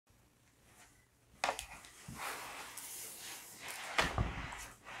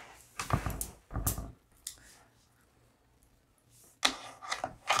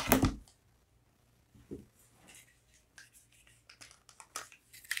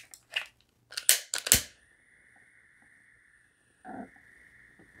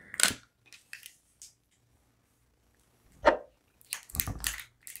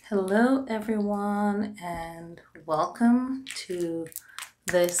Hello everyone and welcome to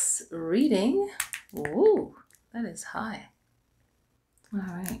this reading. Ooh, that is high.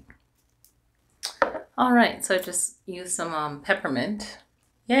 All right, so I just used some peppermint.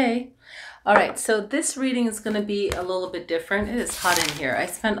 Yay. All right, so this reading is going to be a little bit different. It is hot in here. I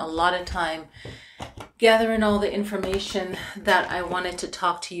spent a lot of time gathering all the information that I wanted to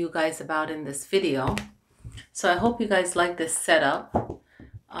talk to you guys about in this video. So I hope you guys like this setup.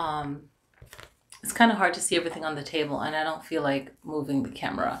 It's kind of hard to see everything on the table and I don't feel like moving the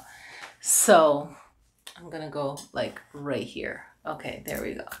camera. So I'm going to go like right here. Okay, there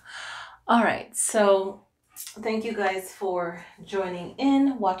we go. All right, so thank you guys for joining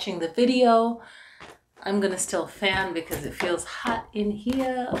in, watching the video. I'm going to still fan because it feels hot in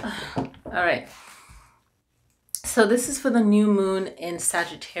here. All right. So this is for the new moon in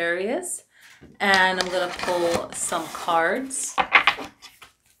Sagittarius. And I'm going to pull some cards.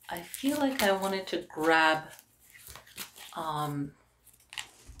 I feel like I wanted to grab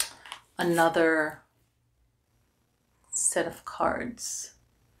another set of cards.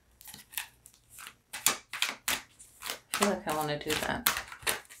 I feel like I want to do that.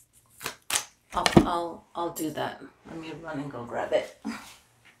 I'll do that. Let me run and go grab it.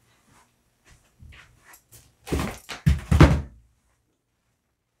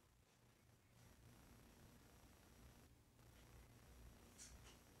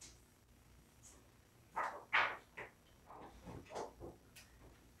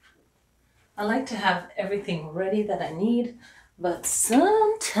 I like to have everything ready that I need, but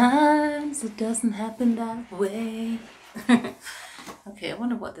sometimes it doesn't happen that way. Okay, I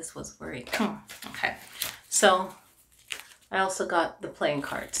wonder what this was worried. Okay, so I also got the playing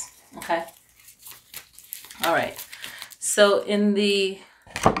cards. Okay. All right. So in the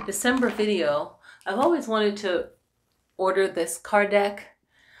December video, I've always wanted to order this card deck.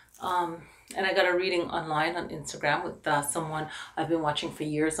 And I got a reading online on Instagram with someone I've been watching for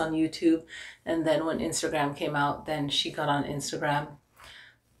years on YouTube. And then when Instagram came out, then she got on Instagram.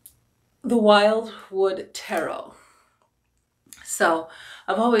 The Wildwood Tarot. So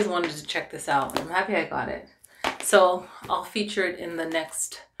I've always wanted to check this out. I'm happy I got it. So I'll feature it in the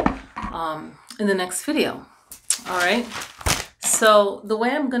next video. All right. So the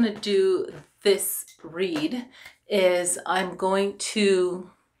way I'm going to do this read is I'm going to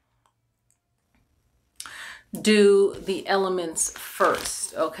do the elements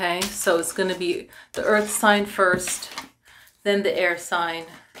first, okay? So it's going to be the earth sign first, then the air sign,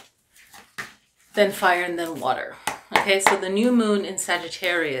 then fire, and then water. Okay, so the new moon in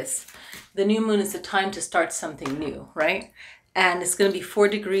Sagittarius, the new moon is the time to start something new, right? And it's going to be 4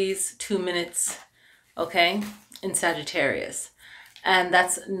 degrees, 2 minutes, okay, in Sagittarius. And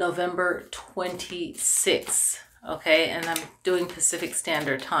that's November 26th, okay? And I'm doing Pacific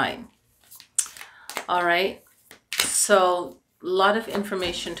Standard Time. All right, so a lot of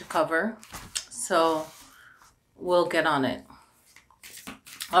information to cover, so we'll get on it.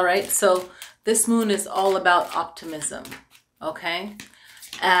 All right, so this moon is all about optimism, okay?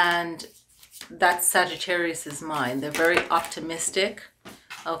 And that's Sagittarius's mind. They're very optimistic,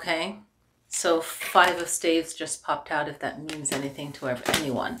 okay? So 5 of Staves just popped out if that means anything to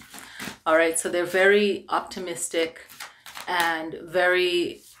anyone. All right, so they're very optimistic and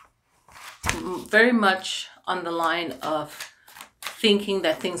very much on the line of thinking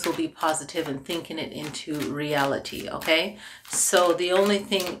that things will be positive and thinking it into reality, okay? So the only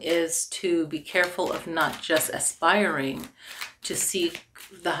thing is to be careful of not just aspiring to seek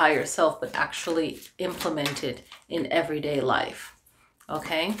the higher self, but actually implement it in everyday life,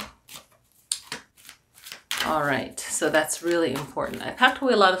 okay? All right, so that's really important. I packed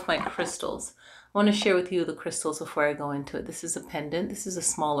away a lot of my crystals. I want to share with you the crystals before I go into it. This is a pendant. This is a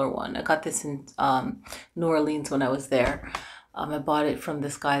smaller one. I got this in New Orleans when I was there. I bought it from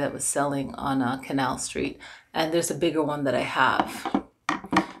this guy that was selling on Canal Street. And there's a bigger one that I have.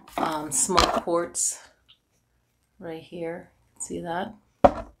 Smoke quartz right here. See that?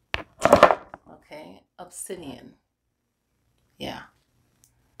 Okay. Obsidian. Yeah.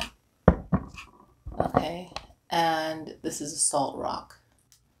 Okay. And this is a salt rock.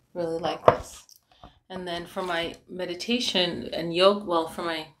 Really like this. And then for my meditation and yoga, well, for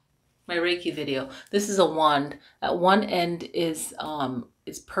my Reiki video, this is a wand. At one end is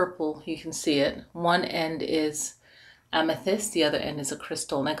purple. You can see it. One end is amethyst. The other end is a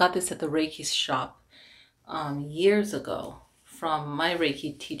crystal. And I got this at the Reiki shop years ago from my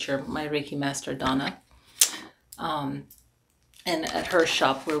Reiki teacher, my Reiki master, Donna. And at her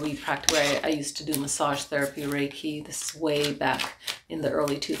shop where we practice, where I used to do massage therapy, Reiki. This is way back in the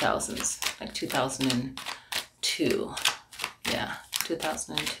early 2000s, like 2002. Yeah,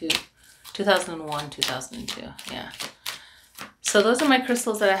 2002, 2001, 2002. Yeah. So those are my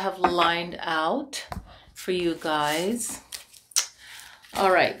crystals that I have lined out for you guys.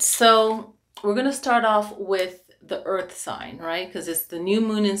 All right, so we're going to start off with the earth sign, right? Because it's the new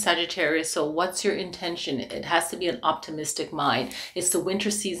moon in Sagittarius. So what's your intention? It has to be an optimistic mind. It's the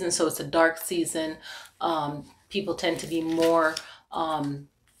winter season, so it's a dark season. People tend to be more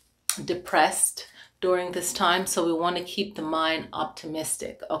depressed during this time. So we want to keep the mind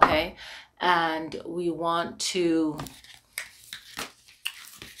optimistic, okay? And we want to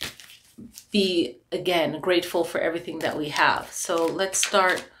be, again, grateful for everything that we have. So let's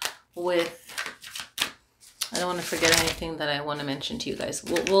start with, I don't want to forget anything that I want to mention to you guys.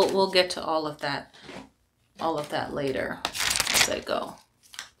 We'll get to all of that later as I go.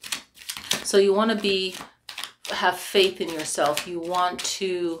 So you want to have faith in yourself. You want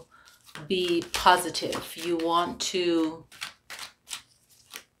to be positive. You want to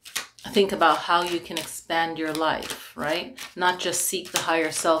think about how you can expand your life, right? Not just seek the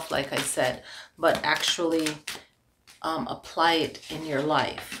higher self, like I said, but actually apply it in your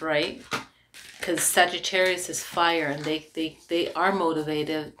life, right? Because Sagittarius is fire, and they are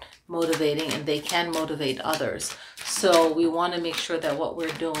motivating, and they can motivate others. So we want to make sure that what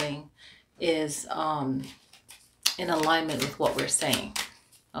we're doing is in alignment with what we're saying.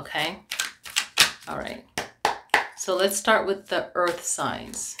 Okay? All right. So let's start with the earth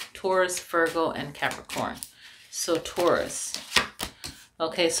signs, Taurus, Virgo, and Capricorn. So Taurus.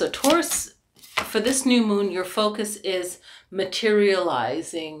 Okay, so Taurus, for this new moon, your focus is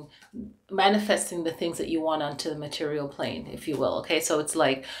materializing, manifesting the things that you want onto the material plane, if you will. Okay, so it's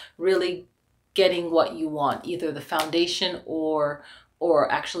like really getting what you want, either the foundation or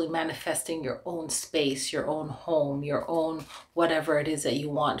actually manifesting your own space, your own home, your own whatever it is that you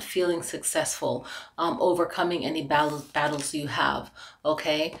want, feeling successful, overcoming any battles you have.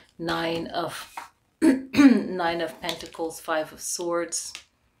 Okay, Nine of Pentacles, 5 of Swords,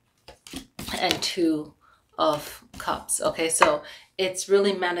 and 2 of Cups. Okay, so it's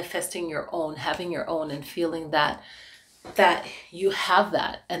really manifesting your own, having your own, and feeling that you have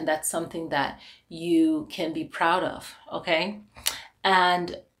that, and that's something that you can be proud of. Okay,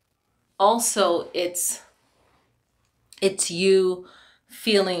 and also it's you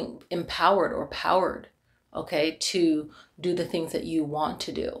feeling empowered or powered, okay, to do the things that you want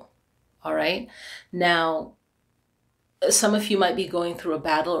to do. All right, now some of you might be going through a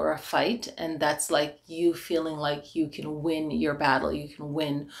battle or a fight, and that's like you feeling like you can win your battle, you can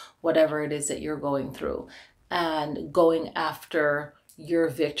win whatever it is that you're going through, and going after your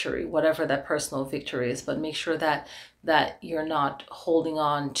victory, whatever that personal victory is. But make sure that you're not holding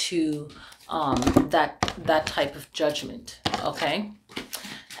on to that type of judgment. Okay,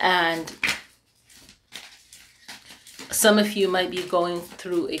 and some of you might be going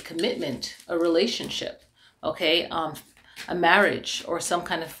through a commitment, a relationship, okay, a marriage, or some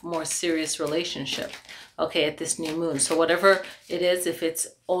kind of more serious relationship, okay, at this new moon. So whatever it is, if it's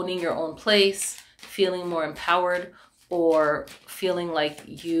owning your own place, feeling more empowered, or feeling like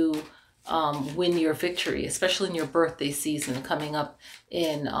you win your victory, especially in your birthday season coming up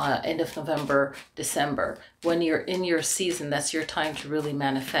in end of November, December. When you're in your season, that's your time to really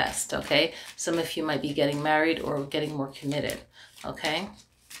manifest, okay? Some of you might be getting married or getting more committed, okay?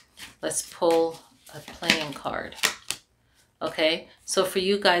 Let's pull a playing card. Okay, so for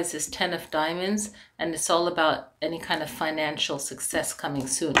you guys, it's 10 of Diamonds, and it's all about any kind of financial success coming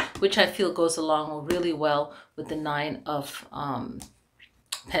soon, which I feel goes along really well with the Nine of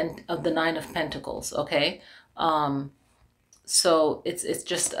Pentacles. Okay, so it's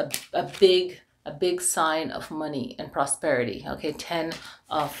just a big sign of money and prosperity. Okay, 10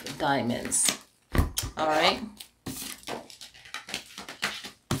 of Diamonds. All right.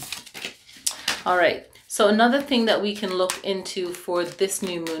 All right. So another thing that we can look into for this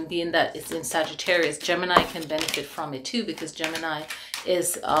new moon, being that it's in Sagittarius, Gemini can benefit from it too, because Gemini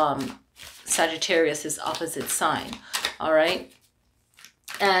is Sagittarius' opposite sign. All right.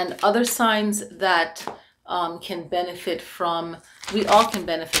 And other signs that can benefit from, we all can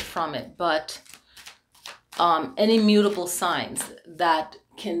benefit from it, but any mutable signs that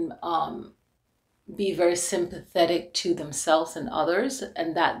can be very sympathetic to themselves and others,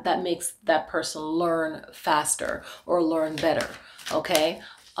 and that makes that person learn faster or learn better. Okay,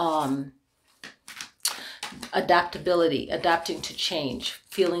 adaptability, adapting to change,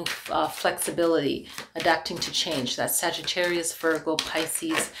 feeling flexibility, adapting to change. That Sagittarius, Virgo,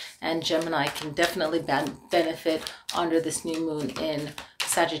 Pisces, and Gemini can definitely benefit under this new moon in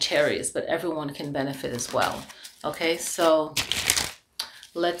Sagittarius, but everyone can benefit as well. Okay, so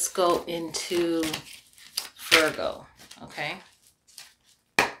let's go into Virgo. Okay,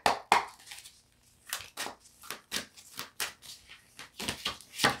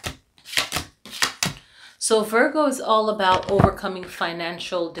 So Virgo is all about overcoming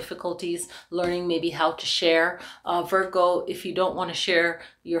financial difficulties, learning maybe how to share. Virgo, if you don't want to share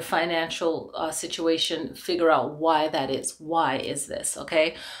your financial situation, figure out why that is. Why is this,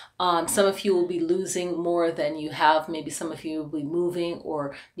 okay? Some of you will be losing more than you have. Maybe some of you will be moving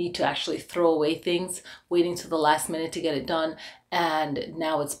or need to actually throw away things, waiting to the last minute to get it done, and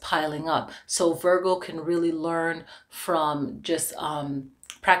now it's piling up. So Virgo can really learn from just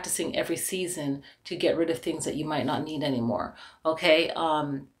practicing every season to get rid of things that you might not need anymore, okay?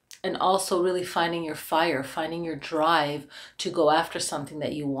 And also really finding your fire, finding your drive to go after something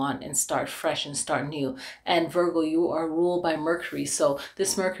that you want and start fresh and start new. And Virgo, you are ruled by Mercury, so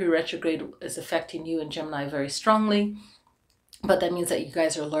this Mercury retrograde is affecting you and Gemini very strongly. But that means that you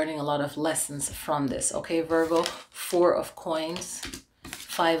guys are learning a lot of lessons from this, okay, Virgo? 4 of Coins,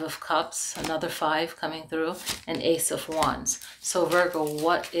 5 of Cups, another 5 coming through, and Ace of Wands. So Virgo,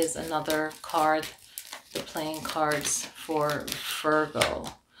 what is another card, the playing cards for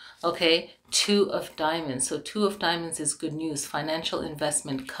Virgo? Okay, 2 of Diamonds. So 2 of Diamonds is good news, financial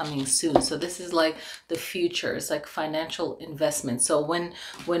investment coming soon. So this is like the future. It's like financial investment. So when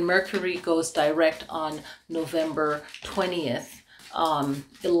Mercury goes direct on November 20th,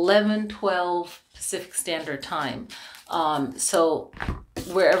 11:12 Pacific Standard Time. So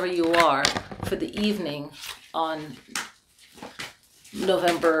wherever you are for the evening on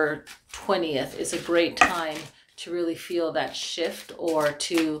November 20th is a great time to really feel that shift, or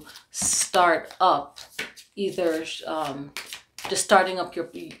to start up either just starting up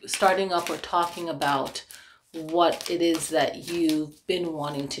or talking about what it is that you've been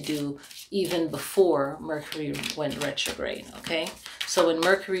wanting to do even before Mercury went retrograde, okay? So when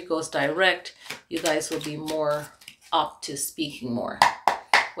Mercury goes direct, you guys will be more up to speaking more.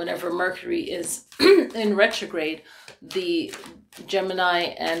 Whenever Mercury is in retrograde, the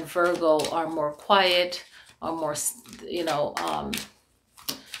Gemini and Virgo are more quiet, are more, you know,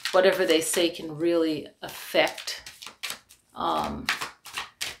 whatever they say can really affect,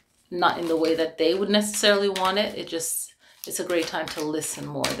 not in the way that they would necessarily want it. It's a great time to listen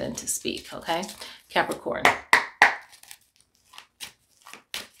more than to speak, okay? Capricorn.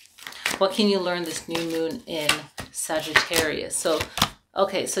 What can you learn this new moon in Sagittarius? So,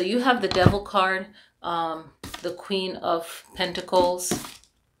 okay, so you have the Devil card, the Queen of Pentacles,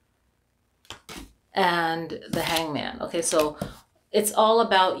 and the Hangman. Okay, so it's all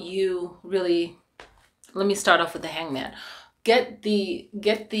about you really. Let me start off with the Hangman. Get the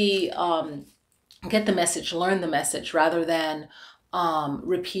message, learn the message, rather than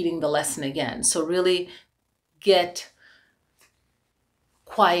repeating the lesson again. So really get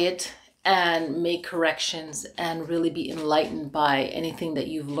quiet and make corrections and really be enlightened by anything that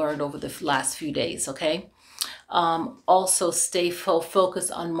you've learned over the last few days, okay? Also stay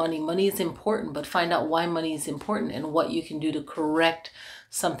focused on money. Money is important, but find out why money is important and what you can do to correct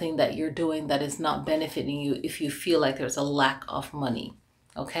something that you're doing that is not benefiting you if you feel like there's a lack of money,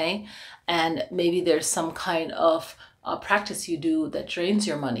 okay? And maybe there's some kind of practice you do that drains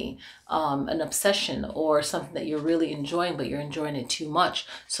your money, an obsession or something that you're really enjoying, but you're enjoying it too much.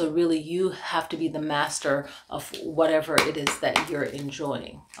 So really you have to be the master of whatever it is that you're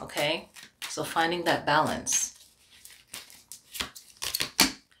enjoying, okay? So finding that balance.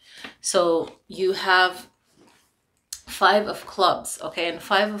 So you have 5 of Clubs, okay? And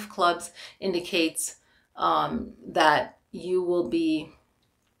 5 of Clubs indicates that you will be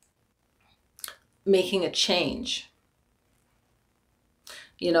making a change.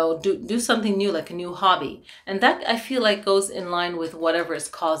 You know, do something new, like a new hobby. And that, I feel like, goes in line with whatever is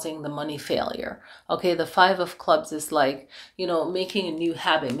causing the money failure. Okay, the 5 of Clubs is like, you know, making a new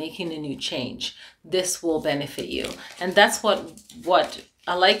habit, making a new change. This will benefit you. And that's what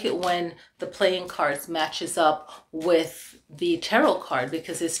I like it when the playing cards matches up with the tarot card,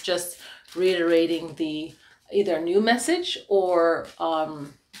 because it's just reiterating the either new message or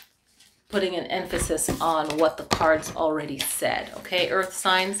putting an emphasis on what the cards already said, okay? Earth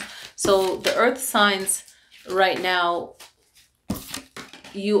signs. So the earth signs right now,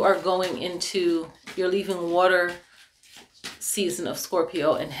 you are going into, you're leaving water season of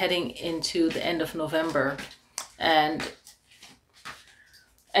Scorpio and heading into the end of November and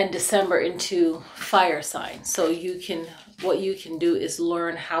December into fire signs. So what you can do is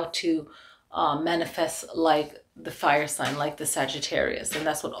learn how to manifest like the fire sign, like the Sagittarius, and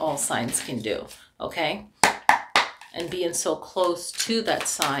that's what all signs can do, okay? And being so close to that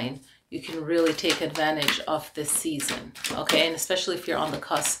sign, you can really take advantage of this season, okay? And especially if you're on the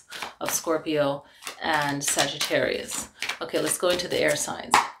cusp of Scorpio and Sagittarius. Okay, let's go into the air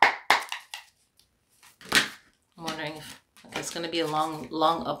signs. I'm wondering if, okay, it's going to be a long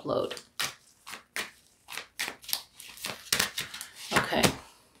upload. Okay.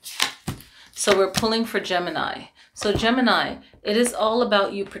 So we're pulling for Gemini. So Gemini, it is all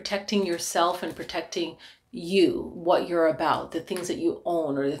about you protecting yourself and protecting you, what you're about, the things that you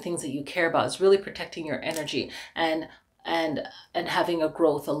own or the things that you care about. It's really protecting your energy and having a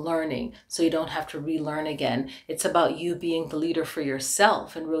growth, a learning, so you don't have to relearn again. It's about you being the leader for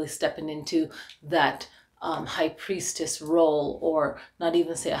yourself and really stepping into that high priestess role, or not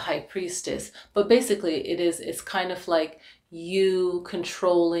even say a high priestess, but basically it's kind of like you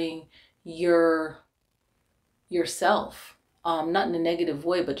controlling yourself, not in a negative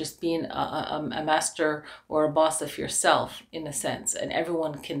way, but just being a master or a boss of yourself in a sense. And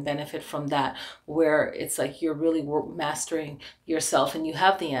everyone can benefit from that, where it's like you're really mastering yourself and you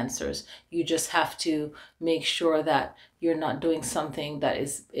have the answers. You just have to make sure that you're not doing something that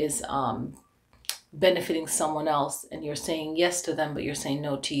is benefiting someone else, and you're saying yes to them, but you're saying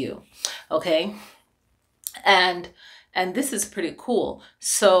no to you. Okay. And this is pretty cool.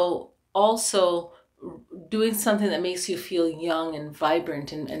 So also doing something that makes you feel young and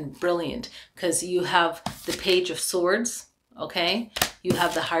vibrant and brilliant, because you have the Page of Swords, okay? You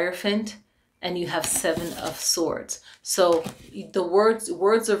have the Hierophant, and you have Seven of Swords. So the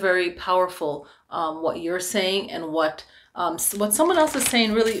words are very powerful. What you're saying and what someone else is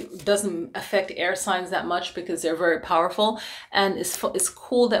saying really doesn't affect air signs that much, because they're very powerful. And it's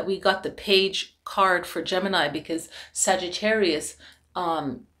cool that we got the Page card for Gemini, because Sagittarius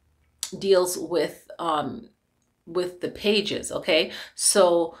deals with the pages. Okay,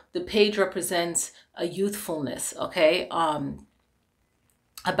 so the page represents a youthfulness, okay,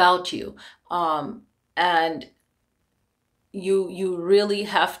 about you, and you really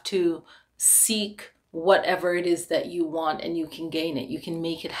have to seek whatever it is that you want, and you can gain it, you can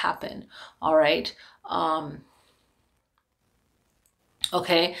make it happen. All right.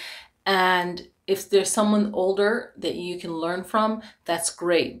 Okay. And if there's someone older that you can learn from, that's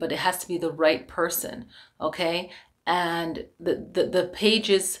great, but it has to be the right person. Okay. And the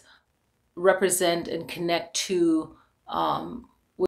pages represent and connect to